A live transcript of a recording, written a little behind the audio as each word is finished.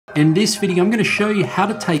In this video, I'm going to show you how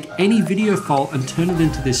to take any video file and turn it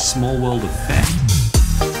into this small world effect.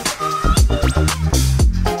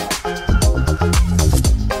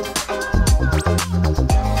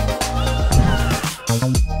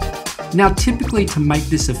 Now, typically to make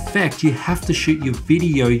this effect, you have to shoot your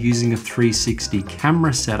video using a 360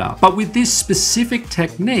 camera setup. But with this specific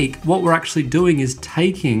technique, what we're actually doing is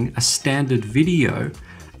taking a standard video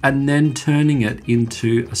and then turning it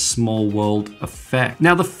into a small world effect.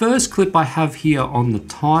 Now, the first clip I have here on the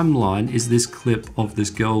timeline is this clip of this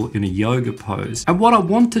girl in a yoga pose. And what I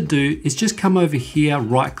want to do is just come over here,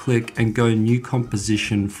 right click and go new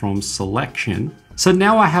composition from selection. So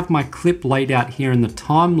now I have my clip laid out here in the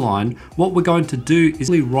timeline. What we're going to do is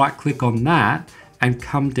right click on that and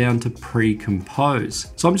come down to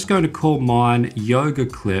pre-compose. So I'm just going to call mine yoga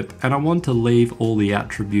clip and I want to leave all the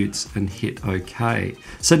attributes and hit OK.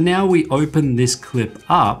 So now we open this clip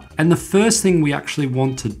up and the first thing we actually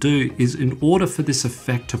want to do is, in order for this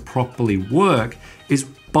effect to properly work, is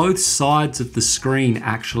both sides of the screen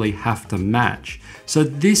actually have to match. So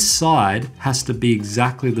this side has to be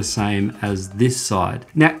exactly the same as this side.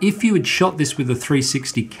 Now, if you had shot this with a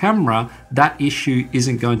 360 camera, that issue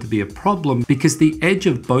isn't going to be a problem because the edge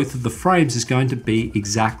of both of the frames is going to be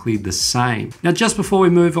exactly the same. Now, just before we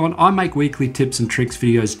move on, I make weekly tips and tricks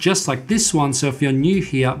videos just like this one. So if you're new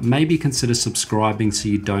here, maybe consider subscribing so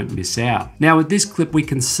you don't miss out. Now, with this clip, we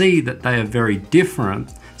can see that they are very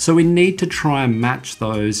different. So we need to try and match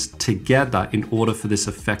those together in order for this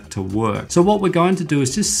effect to work. So what we're going to do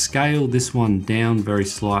is just scale this one down very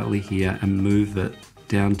slightly here and move it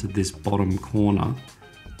down to this bottom corner.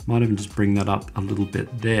 Might even just bring that up a little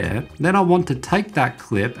bit there. Then I want to take that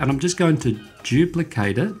clip and I'm just going to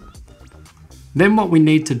duplicate it. Then what we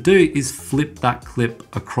need to do is flip that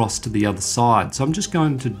clip across to the other side. So I'm just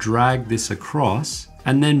going to drag this across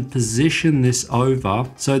and then position this over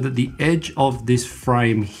so that the edge of this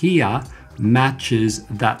frame here matches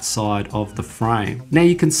that side of the frame. Now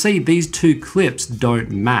you can see these two clips don't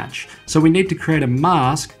match. So we need to create a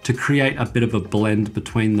mask to create a bit of a blend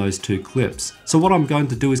between those two clips. So what I'm going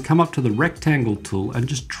to do is come up to the rectangle tool and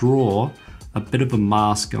just draw a bit of a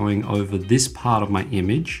mask going over this part of my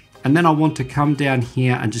image. And then I want to come down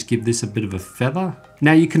here and just give this a bit of a feather.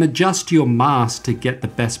 Now you can adjust your mask to get the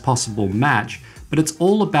best possible match, but it's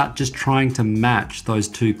all about just trying to match those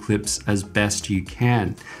two clips as best you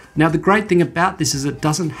can. Now, the great thing about this is it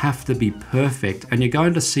doesn't have to be perfect, and you're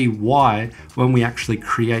going to see why when we actually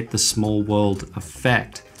create the small world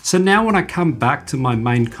effect. So now when I come back to my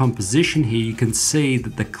main composition here, you can see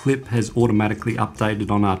that the clip has automatically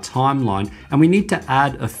updated on our timeline, and we need to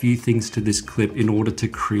add a few things to this clip in order to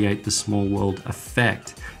create the small world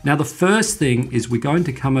effect. Now, the first thing is we're going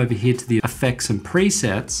to come over here to the effects and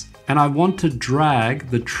presets, and I want to drag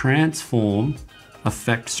the transform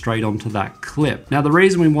effect straight onto that clip. Now, the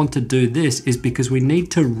reason we want to do this is because we need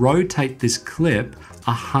to rotate this clip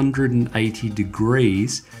 180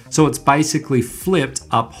 degrees. So it's basically flipped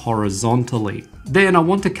up horizontally. Then I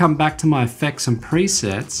want to come back to my effects and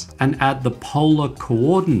presets and add the polar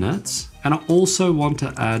coordinates. And I also want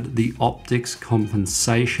to add the optics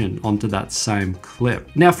compensation onto that same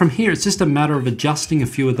clip. Now from here, it's just a matter of adjusting a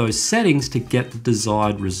few of those settings to get the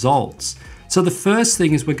desired results. So the first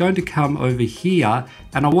thing is we're going to come over here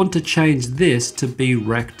and I want to change this to be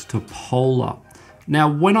rect to polar. Now,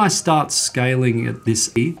 when I start scaling at this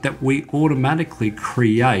that we automatically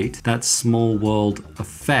create that small world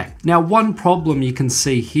effect. Now, one problem you can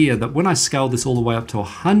see here that when I scale this all the way up to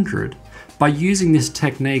 100, by using this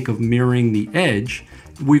technique of mirroring the edge,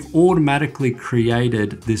 we've automatically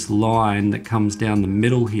created this line that comes down the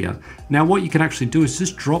middle here. Now, what you can actually do is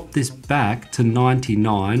just drop this back to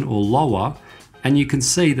 99 or lower, and you can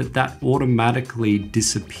see that that automatically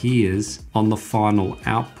disappears on the final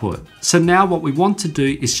output. So now what we want to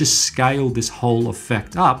do is just scale this whole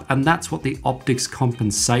effect up, and that's what the optics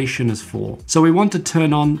compensation is for. So we want to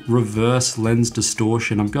turn on reverse lens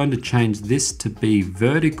distortion. I'm going to change this to be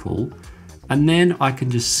vertical, and then I can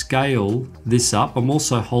just scale this up. I'm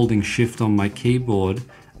also holding shift on my keyboard,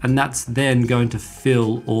 and that's then going to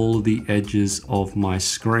fill all of the edges of my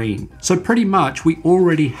screen. So pretty much we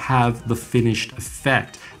already have the finished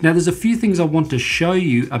effect. Now there's a few things I want to show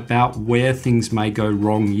you about where things may go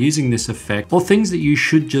wrong using this effect, or things that you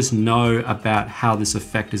should just know about how this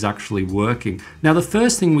effect is actually working. Now the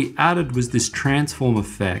first thing we added was this transform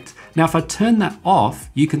effect. Now if I turn that off,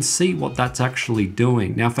 you can see what that's actually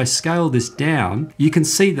doing. Now if I scale this down, you can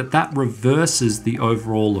see that that reverses the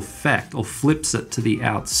overall effect or flips it to the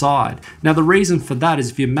outside. Now the reason for that is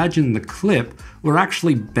if you imagine the clip, we're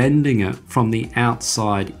actually bending it from the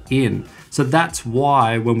outside in. So that's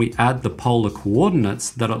why when we add the polar coordinates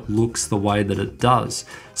that it looks the way that it does.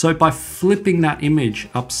 So by flipping that image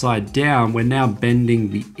upside down, we're now bending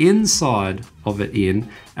the inside of it in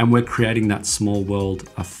and we're creating that small world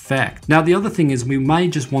effect. Now the other thing is we may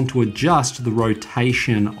just want to adjust the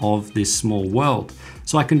rotation of this small world.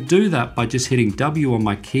 So I can do that by just hitting W on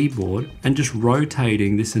my keyboard and just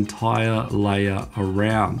rotating this entire layer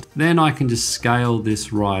around. Then I can just scale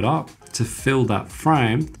this right up to fill that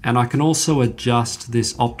frame, and I can also adjust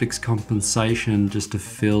this optics compensation just to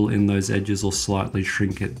fill in those edges or slightly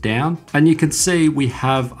shrink it down. And you can see we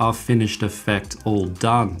have our finished effect all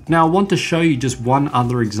done. Now I want to show you just one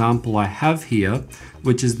other example I have here,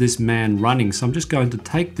 which is this man running. So I'm just going to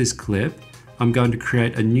take this clip, I'm going to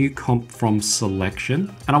create a new comp from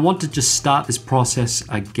selection, and I want to just start this process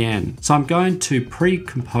again. So I'm going to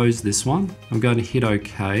pre-compose this one. I'm going to hit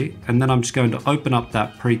OK, and then I'm just going to open up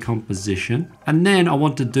that pre-composition. And then I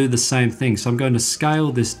want to do the same thing. So I'm going to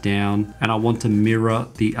scale this down and I want to mirror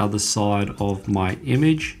the other side of my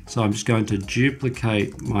image. So I'm just going to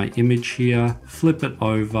duplicate my image here, flip it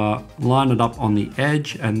over, line it up on the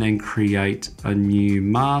edge, and then create a new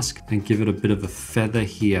mask and give it a bit of a feather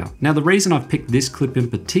here. Now the reason I've picked this clip in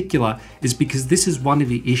particular is because this is one of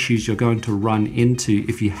the issues you're going to run into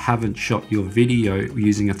if you haven't shot your video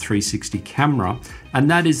using a 360 camera. And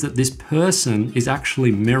that is that this person is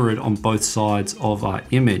actually mirrored on both sides of our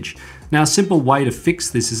image. Now a simple way to fix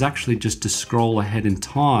this is actually just to scroll ahead in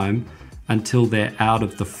time until they're out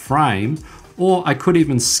of the frame, or I could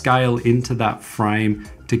even scale into that frame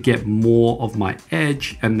to get more of my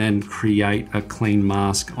edge and then create a clean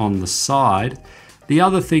mask on the side. The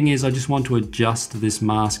other thing is I just want to adjust this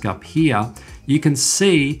mask up here. You can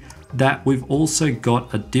see that we've also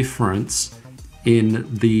got a difference in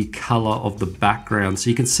the color of the background. So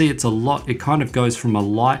you can see it's a lot, it kind of goes from a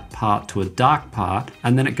light part to a dark part,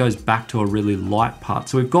 and then it goes back to a really light part.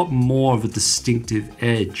 So we've got more of a distinctive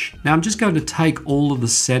edge. Now I'm just going to take all of the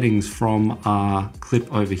settings from our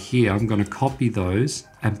clip over here. I'm going to copy those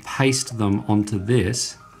and paste them onto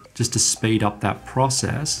this just to speed up that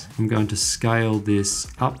process. I'm going to scale this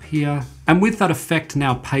up here. And with that effect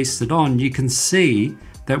now pasted on, you can see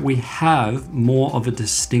that we have more of a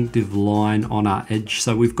distinctive line on our edge.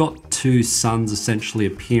 So we've got two suns essentially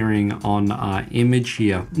appearing on our image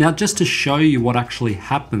here. Now, just to show you what actually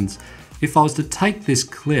happens, if I was to take this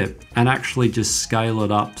clip and actually just scale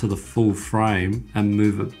it up to the full frame and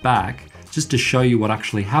move it back, just to show you what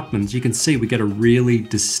actually happens, you can see we get a really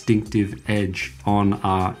distinctive edge on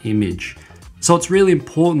our image. So it's really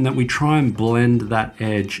important that we try and blend that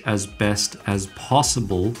edge as best as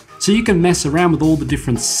possible. So you can mess around with all the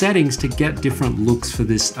different settings to get different looks for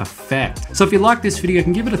this effect. So if you like this video, you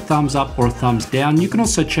can give it a thumbs up or a thumbs down. You can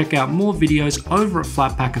also check out more videos over at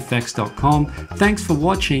flatpackeffects.com. Thanks for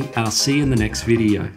watching, and I'll see you in the next video.